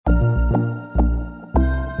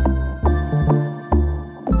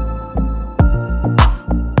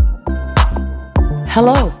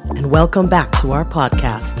Hello, and welcome back to our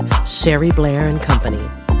podcast, Sherry Blair and Company,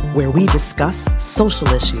 where we discuss social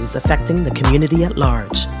issues affecting the community at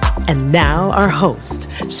large. And now our host,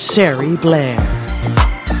 Sherry Blair.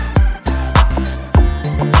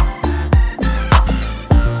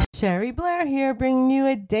 Sherry Blair here, bringing you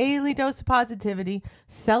a daily dose of positivity.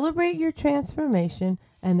 Celebrate your transformation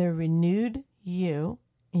and the renewed you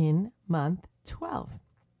in month 12.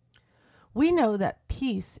 We know that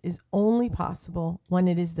peace is only possible when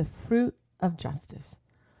it is the fruit of justice.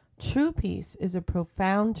 True peace is a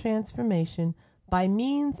profound transformation by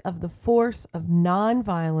means of the force of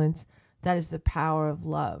nonviolence that is the power of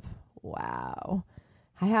love. Wow.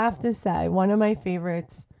 I have to say, one of my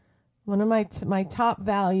favorites, one of my top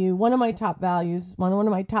values, one of my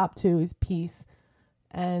top two is peace.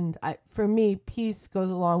 And for me, peace goes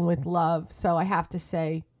along with love. So I have to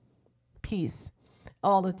say peace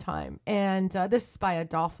all the time. And this is by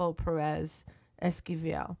Adolfo Perez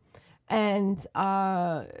Esquivel. And,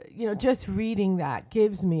 just reading that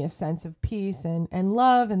gives me a sense of peace and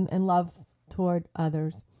love and love toward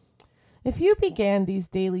others. If you began these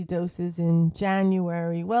daily doses in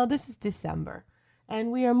January, well, this is December,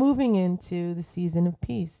 and we are moving into the season of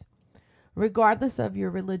peace. Regardless of your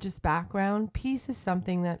religious background, peace is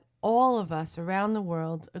something that all of us around the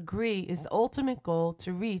world agree is the ultimate goal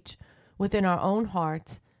to reach within our own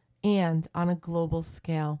hearts and on a global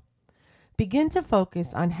scale. Begin to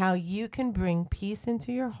focus on how you can bring peace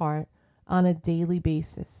into your heart on a daily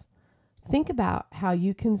basis. Think about how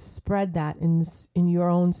you can spread that in your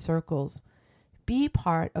own circles. Be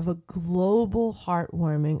part of a global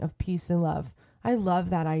heartwarming of peace and love. I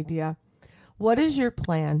love that idea. What is your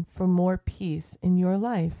plan for more peace in your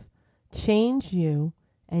life? Change you,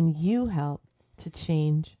 and you help to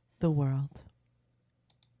change the world.